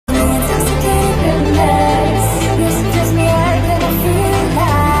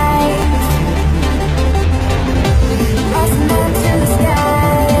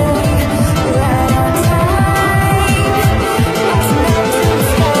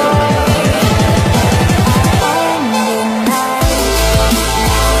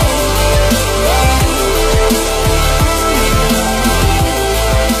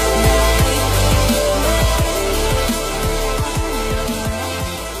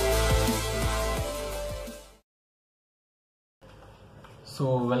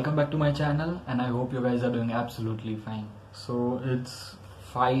So welcome back to my channel and I hope you guys are doing absolutely fine. So it's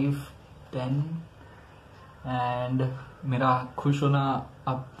 5:10 and मेरा खुश होना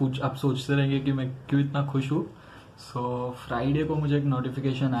आप सोचते रहेंगे कि मैं क्यों इतना खुश हूँ. सो फ्राइडे को मुझे एक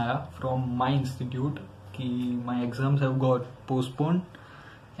नोटिफिकेशन आया फ्रॉम माई इंस्टीट्यूट कि my exams have got postponed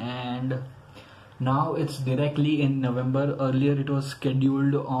and now it's directly in November. Earlier it was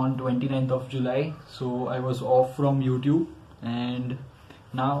scheduled on 29th of July, so I was off from YouTube and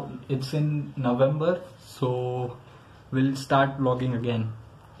now it's in November, so we'll start vlogging again.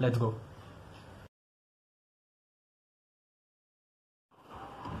 Let's go.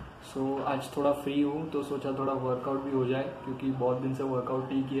 So आज थोड़ा free हूँ तो सोचा थोड़ा workout भी हो जाए क्योंकि बहुत दिन से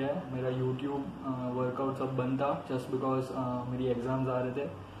वर्कआउट नहीं किया है. मेरा YouTube वर्कआउट सब बंद था जस्ट बिकॉज मेरी एग्जाम्स आ रहे थे.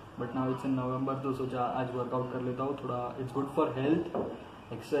 बट नाउ इट्स इन नवंबर तो सोचा आज वर्कआउट कर लेता हूँ थोड़ा. It's good for health.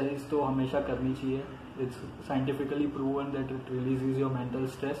 Exercise तो हमेशा करनी चाहिए. It's scientifically proven that it releases your mental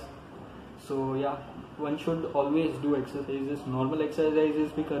stress. सो या one should always do exercises. Normal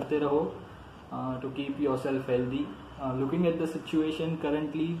exercises भी करते रहो to keep your self healthy. Looking at the situation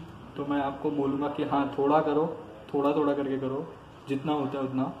currently तो मैं आपको बोलूँगा कि हाँ थोड़ा करो, थोड़ा थोड़ा करके करो, जितना होता है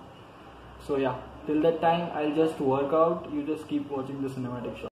उतना. सो या till that time I will just work out. You just keep watching the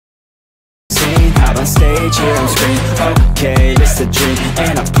cinematic shot. Out on stage, hear them scream, okay, it's the dream.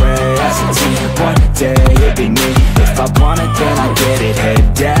 And I pray as a team, one day it'll be me. If I want it, then I get it. Head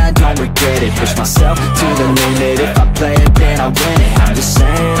down, don't regret it. Push myself to the limit. If I play it, then I win it. I'm just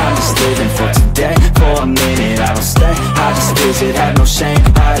saying, I'm just living for today, for a minute. I don't stay, I just visit, have no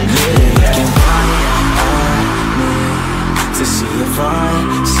shame, I admit it. Looking right at me, to see if I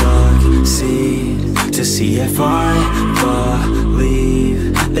succeed, to see if I believe.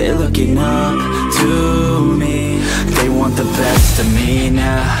 They're looking up to me. They want the best of me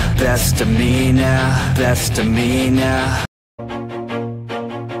now, best of me now, best of me now.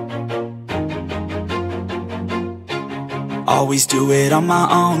 Always do it on my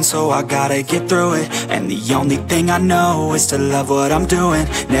own, so I gotta get through it. And the only thing I know is to love what I'm doing.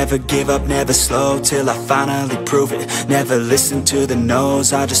 Never give up, never slow, till I finally prove it. Never listen to the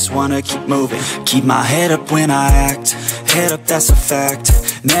no's, I just wanna keep moving. Keep my head up when I act, head up, that's a fact.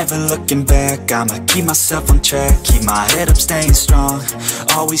 Never looking back, I'ma keep myself on track. Keep my head up, staying strong,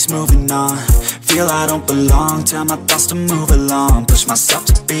 always moving on. Feel I don't belong, tell my thoughts to move along. Push myself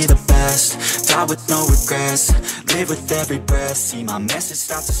to be the best, die with no regrets. Live with every breath, see my message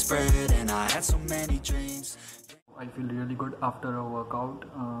start to spread. And I had so many dreams. I feel really good after a workout.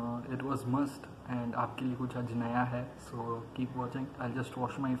 It was must and आपके लिए कुछ आज नया है. So keep watching. I'll just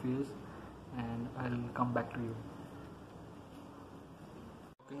wash my face and I'll come back to you.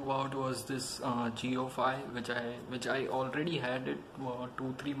 Talking about was this Jiofi which I already had it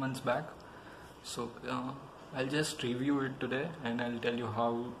 2-3 months back. So I'll just review it today and I'll tell you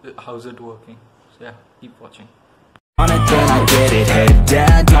how's it working. So yeah, keep watching. On it, then I get it. Head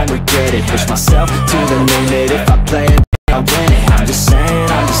down, don't regret it. Push myself to the limit. If I play it, then I win it. I'm just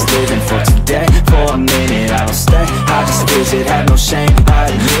saying, I'm just living for today, for a minute. I don't stay, I just visit, have no shame, I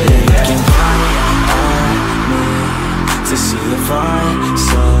admit it. Looking right at me, to see if I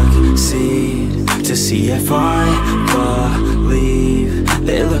succeed, to see if I believe.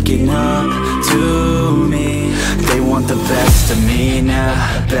 They're looking up to me. They want the best of me now,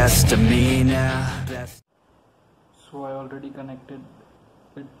 best of me now. So I already connected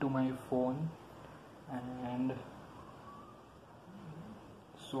it to my phone and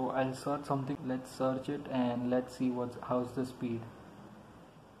so I'll search something. Let's search it and let's see how's the speed.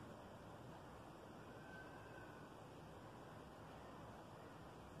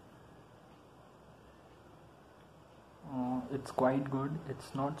 It's quite good.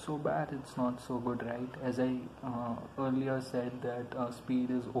 It's not so bad, it's not so good, right? As I earlier said that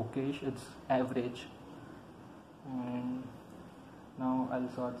speed is okayish, it's average. And now I'll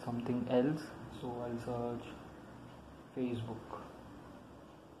search something else. So I'll search Facebook.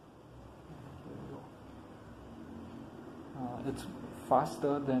 It's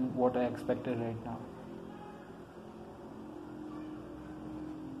faster than what I expected right now.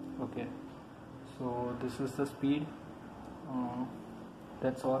 Okay, so this is the speed.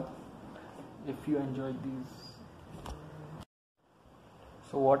 That's all. If you enjoyed these,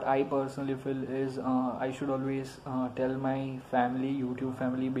 so what I personally feel is I should always tell my family, YouTube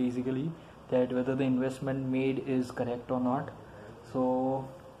family basically, that whether the investment made is correct or not. So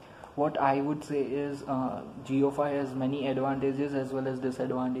what I would say is Jiofi has many advantages as well as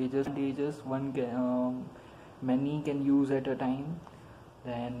disadvantages. Many can use at a time.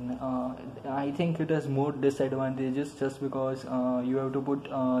 Then I think it has more disadvantages just because you have to put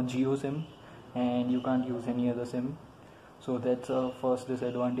Jio SIM and you can't use any other SIM. So that's a first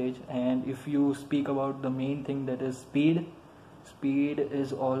disadvantage. And if you speak about the main thing, that is speed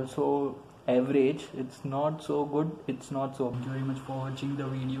is also average. It's not so good, it's not so. Thank you very much for watching the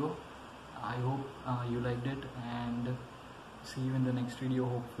video. I hope you liked it, and see you in the next video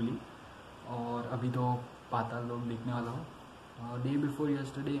hopefully. और अभी तो पाताल लोक देखने वाला हूँ. Day before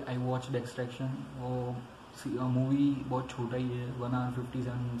yesterday I watched Extraction. वो movie बहुत छोटा ही है, 1 hour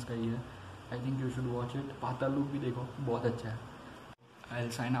 57 minutes का ही है. I think you should watch it. पाताल लोक भी देखो, बहुत अच्छा है.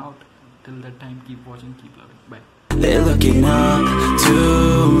 I'll sign out. Till that time, keep watching, keep loving. Bye. They're looking up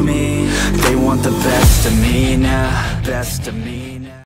to me. They want the best of me now, best of me.